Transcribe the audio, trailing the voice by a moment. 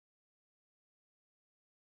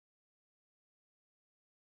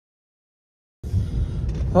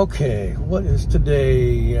Okay, what is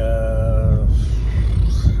today? The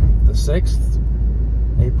 6th,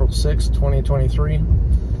 April 6th, 2023.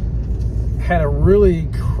 Had a really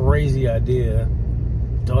crazy idea.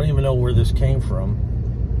 Don't even know where this came from.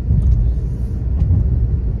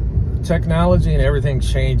 Technology and everything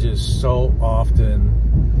changes so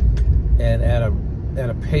often and at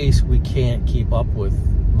a pace we can't keep up with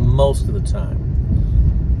most of the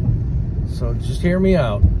time. So just hear me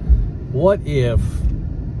out. What if...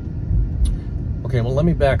 Okay, well, let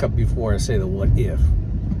me back up before I say the what if.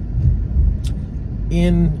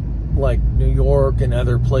 In, like, New York and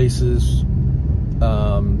other places,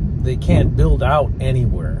 they can't build out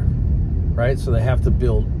anywhere, right? So they have to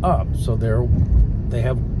build up. So they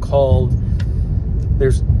have called...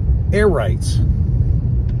 There's air rights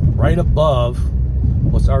right above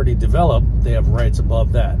what's already developed. They have rights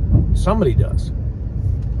above that. Somebody does.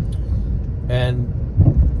 And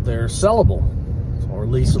they're sellable or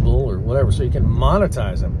leasable or whatever, so you can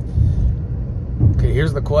monetize them. Okay,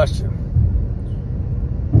 here's the question.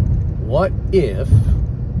 What if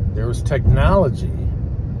there was technology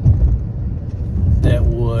that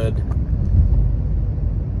would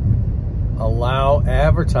allow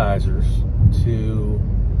advertisers to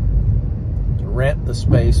rent the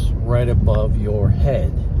space right above your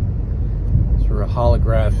head through a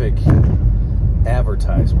holographic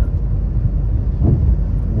advertisement,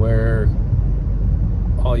 where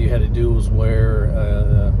all you had to do was wear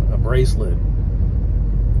a bracelet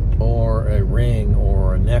or a ring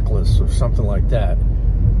or a necklace or something like that.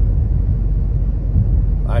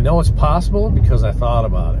 I know it's possible because I thought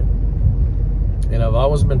about it. And I've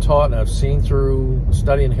always been taught, and I've seen through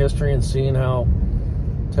studying history and seeing how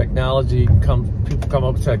people come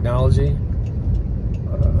up with technology.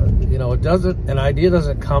 You know, an idea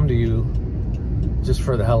doesn't come to you just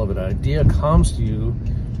for the hell of it. An idea comes to you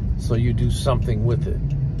so you do something with it.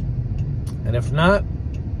 And if not,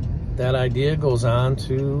 that idea goes on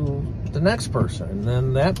to the next person. And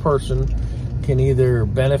then that person can either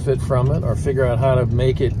benefit from it or figure out how to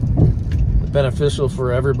make it beneficial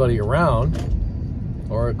for everybody around,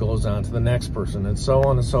 or it goes on to the next person, and so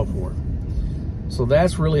on and so forth. So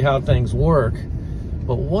that's really how things work.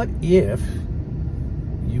 But what if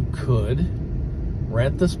you could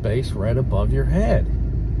rent the space right above your head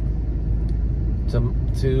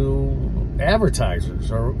to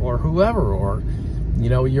advertisers or whoever, or, you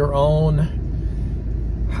know, your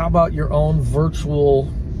own, how about your own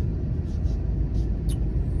virtual,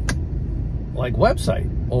 like, website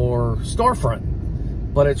or storefront,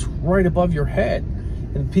 but it's right above your head.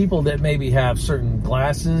 And people that maybe have certain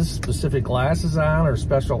glasses, specific glasses on, or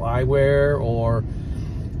special eyewear, or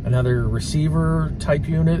another receiver type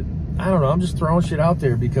unit. I don't know, I'm just throwing shit out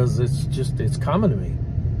there because it's coming to me.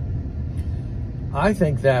 I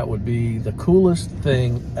think that would be the coolest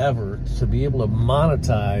thing ever, to be able to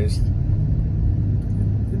monetize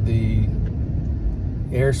the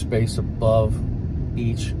airspace above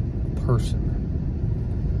each person.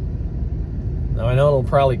 Now, I know it'll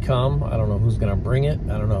probably come. I don't know who's going to bring it.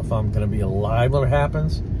 I don't know if I'm going to be alive when it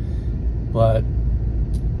happens. But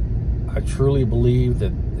I truly believe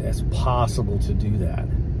that it's possible to do that.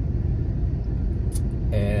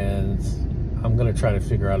 And I'm going to try to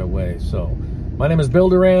figure out a way. So, my name is Bill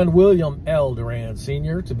Durand, William L. Durand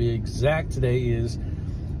Sr. To be exact, today is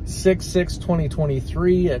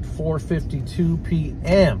 6/6/2023 at 4:52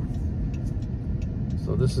 p.m.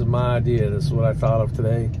 So this is my idea. This is what I thought of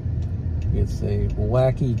today. It's a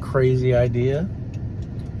wacky, crazy idea,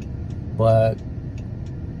 but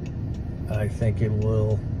I think it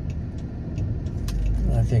will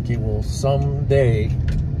someday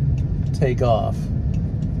take off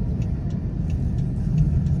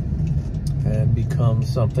and become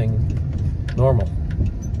something normal.